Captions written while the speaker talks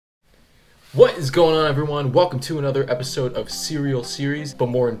What is going on, everyone? Welcome to another episode of Cereal Series, but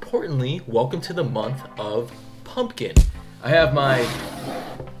more importantly, welcome to the month of pumpkin. I have my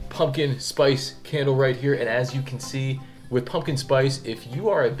pumpkin spice candle right here, and as you can see, with pumpkin spice, if you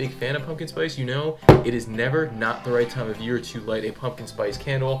are a big fan of pumpkin spice, you know it is never not the right time of year to light a pumpkin spice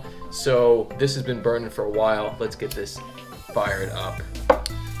candle. So this has been burning for a while. Let's get this fired up.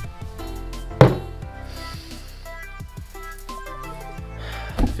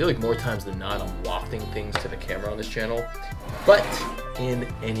 I feel like more times than not I'm wafting things to the camera on this channel, but in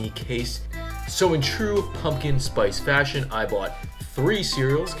any case, so in true pumpkin spice fashion, I bought 3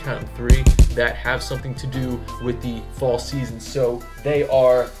 cereals, count them 3, that have something to do with the fall season. So they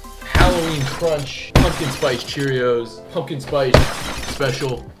are Halloween Crunch, Pumpkin Spice Cheerios, Pumpkin Spice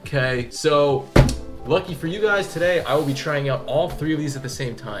Special K. So lucky for you guys, today I will be trying out all 3 of these at the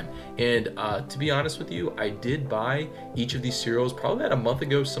same time. And to be honest with you, I did buy each of these cereals probably about a month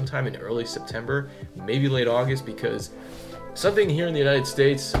ago, sometime in early September, maybe late August, because something here in the United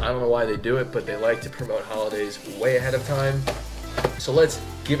States, I don't know why they do it, but they like to promote holidays way ahead of time. So let's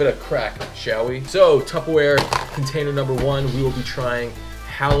give it a crack, shall we? So Tupperware container number 1, we will be trying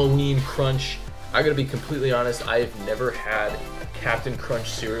Halloween Crunch. I'm gonna be completely honest, I have never had Captain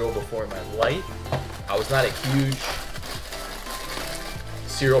Crunch cereal before in my life. I was not a huge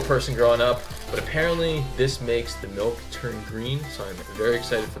cereal person growing up, but apparently this makes the milk turn green, so I'm very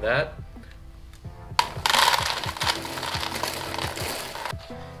excited for that.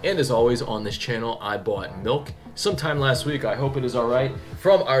 And as always on this channel, I bought milk sometime last week, I hope it is alright,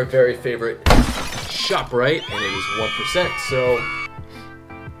 from our very favorite ShopRite, and it is 1%, so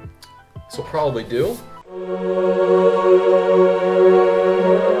this will probably do.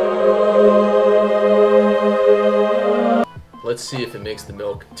 Let's see if it makes the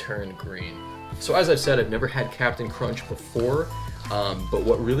milk turn green. So as I've said, I've never had Captain Crunch before, but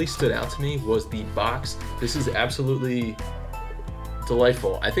what really stood out to me was the box. This is absolutely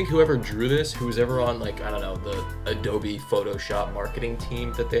delightful. I think whoever drew this, who's ever on, like, I don't know, the Adobe Photoshop marketing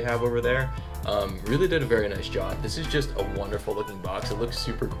team that they have over there, really did a very nice job. This is just a wonderful looking box. It looks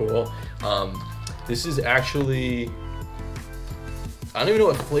super cool. This is actually, I don't even know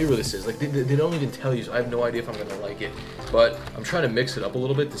what flavor this is. Like, they don't even tell you, so I have no idea if I'm gonna like it. But I'm trying to mix it up a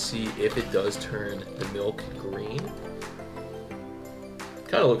little bit to see if it does turn the milk green.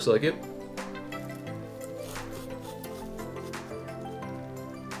 Kind of looks like it.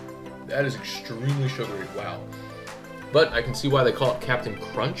 That is extremely sugary, wow. But I can see why they call it Captain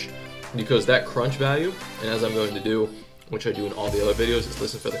Crunch, because that crunch value, and as I'm going to do, which I do in all the other videos, is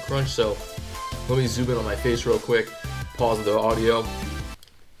listen for the crunch. So let me zoom in on my face real quick, pause the audio.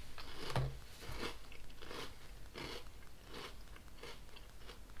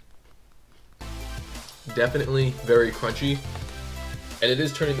 Definitely very crunchy, and it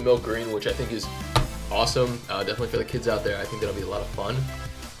is turning the milk green, which I think is awesome. Definitely for the kids out there, I think that'll be a lot of fun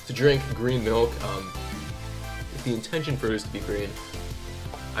to drink green milk. If the intention for it is to be green.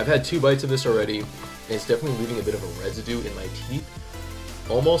 I've had 2 bites of this already, and it's definitely leaving a bit of a residue in my teeth,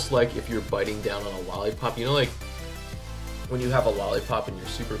 almost like if you're biting down on a lollipop. You know, like when you have a lollipop and you're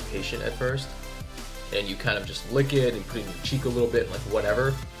super patient at first, and you kind of just lick it and put it in your cheek a little bit, like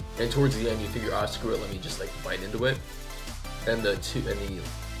whatever, and towards the end you figure, oh, screw it, let me just like bite into it, and the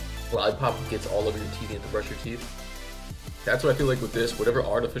lollipop gets all over your teeth, you have to brush your teeth. That's what I feel like with this. Whatever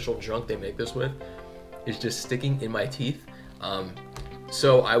artificial junk they make this with is just sticking in my teeth.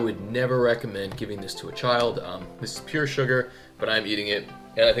 So I would never recommend giving this to a child. This is pure sugar, but I'm eating it,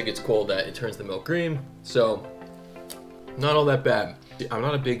 and I think it's cool that it turns the milk green, so not all that bad. I'm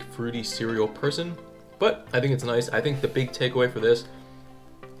not a big fruity cereal person, but I think it's nice. I think the big takeaway for this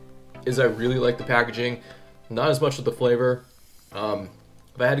is I really like the packaging, not as much with the flavor.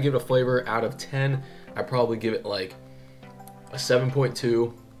 If I had to give it a flavor out of 10, I'd probably give it like a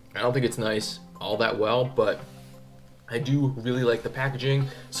 7.2. I don't think it's nice all that well, but I do really like the packaging.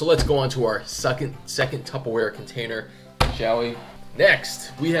 So let's go on to our second Tupperware container, shall we?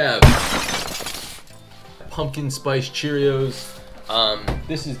 Next, we have Pumpkin Spice Cheerios.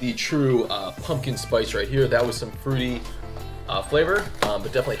 This is the true pumpkin spice right here. That was some fruity flavor, but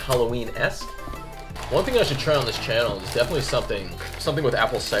definitely Halloween-esque. One thing I should try on this channel is definitely something with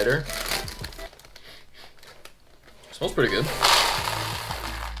apple cider. Smells pretty good.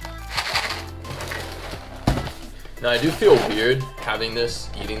 Now I do feel weird having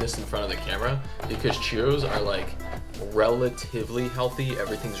eating this in front of the camera, because Cheerios are like relatively healthy.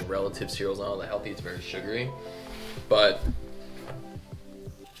 Everything's relative. Cereal's not all that healthy, it's very sugary. But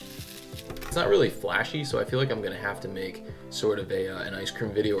it's not really flashy, so I feel like I'm gonna have to make sort of an ice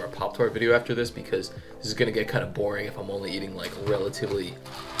cream video or a Pop-Tart video after this, because this is gonna get kind of boring if I'm only eating like relatively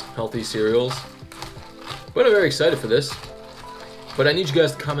healthy cereals. But I'm very excited for this. But I need you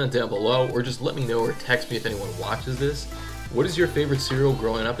guys to comment down below, or just let me know, or text me if anyone watches this. What is your favorite cereal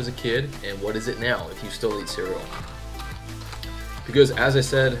growing up as a kid, and what is it now if you still eat cereal? Because as I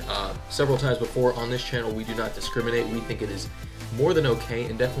said several times before on this channel, we do not discriminate. We think it is more than okay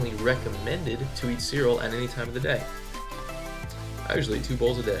and definitely recommended to eat cereal at any time of the day. I usually eat 2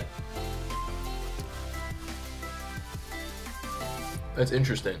 bowls a day. That's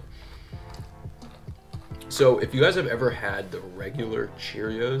interesting. So if you guys have ever had the regular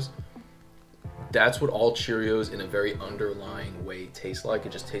Cheerios, that's what all Cheerios in a very underlying way taste like.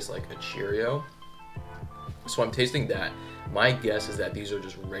 It just tastes like a Cheerio. So I'm tasting that. My guess is that these are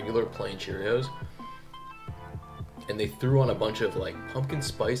just regular plain Cheerios, and they threw on a bunch of like pumpkin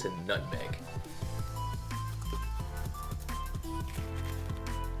spice and nutmeg.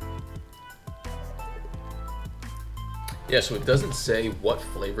 Yeah, so it doesn't say what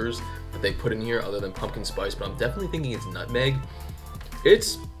flavors that they put in here other than pumpkin spice, but I'm definitely thinking it's nutmeg.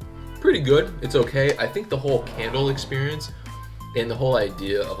 It's pretty good. It's okay. I think the whole candle experience and the whole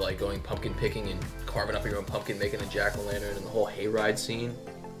idea of like going pumpkin picking and carving up your own pumpkin, making a jack-o'-lantern, and the whole hayride scene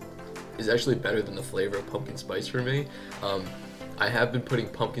is actually better than the flavor of pumpkin spice for me. I have been putting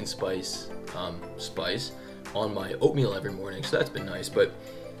pumpkin spice on my oatmeal every morning, so that's been nice. But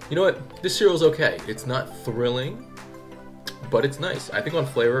you know what? This cereal is okay. It's not thrilling, but it's nice. I think on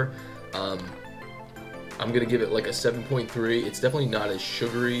flavor, I'm gonna give it like a 7.3. It's definitely not as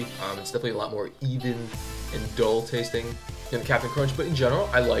sugary. It's definitely a lot more even and dull tasting than the Captain Crunch, but in general,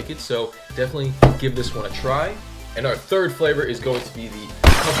 I like it, so definitely give this one a try. And our third flavor is going to be the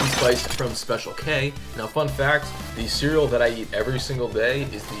pumpkin spice from Special K. Now, fun fact, the cereal that I eat every single day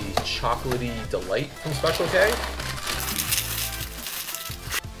is the chocolatey delight from Special K.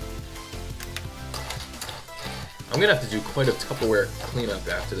 I'm gonna have to do quite a Tupperware cleanup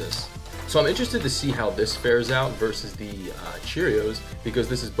after this. So I'm interested to see how this fares out versus the Cheerios, because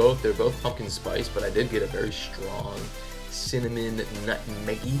this is they're both pumpkin spice, but I did get a very strong cinnamon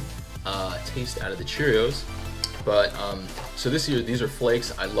nutmeggy taste out of the Cheerios. But so this year, these are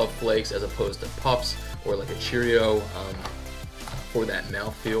flakes. I love flakes as opposed to puffs or like a Cheerio for that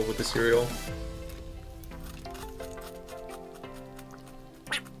mouthfeel with the cereal.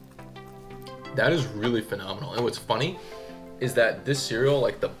 That is really phenomenal. And what's funny is that this cereal,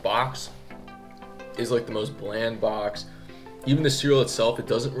 like the box, is like the most bland box. Even the cereal itself, it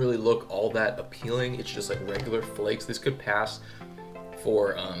doesn't really look all that appealing. It's just like regular flakes. This could pass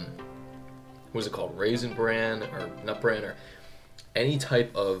for what is it called, Raisin Bran or Nut Bran or any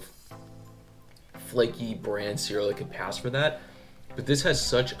type of flaky brand cereal that could pass for that. But this has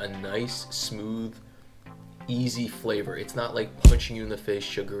such a nice, smooth, easy flavor. It's not like punching you in the face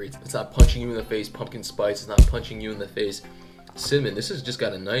sugary. It's not punching you in the face pumpkin spice. It's not punching you in the face cinnamon. This has just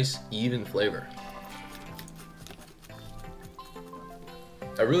got a nice, even flavor.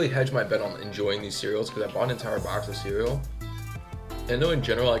 I really hedged my bet on enjoying these cereals because I bought an entire box of cereal. And I know in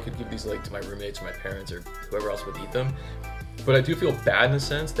general I could give these like to my roommates or my parents or whoever else would eat them. But I do feel bad in the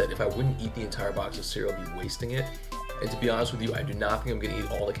sense that if I wouldn't eat the entire box of cereal, I'd be wasting it. And to be honest with you, I do not think I'm going to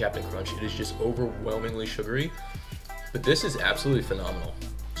eat all the Captain Crunch. It is just overwhelmingly sugary. But this is absolutely phenomenal.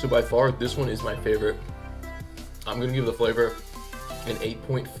 So by far, this one is my favorite. I'm going to give the flavor an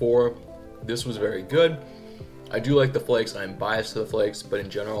 8.4. This was very good. I do like the flakes. I'm biased to the flakes, but in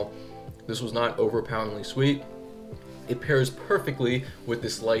general, this was not overpoweringly sweet. It pairs perfectly with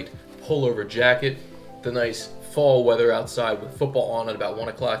this light pullover jacket, the nice fall weather outside with football on at about 1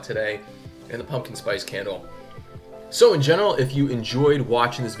 o'clock today, and the pumpkin spice candle. So in general, if you enjoyed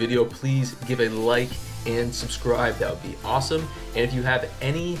watching this video, please give a like and subscribe. That would be awesome. And if you have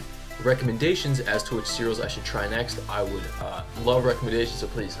any recommendations as to which cereals I should try next, I would love recommendations, so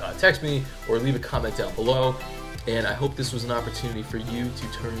please text me or leave a comment down below. And I hope this was an opportunity for you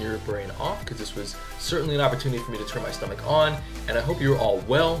to turn your brain off, because this was certainly an opportunity for me to turn my stomach on. And I hope you're all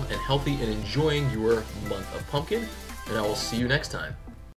well and healthy and enjoying your month of pumpkin, and I will see you next time.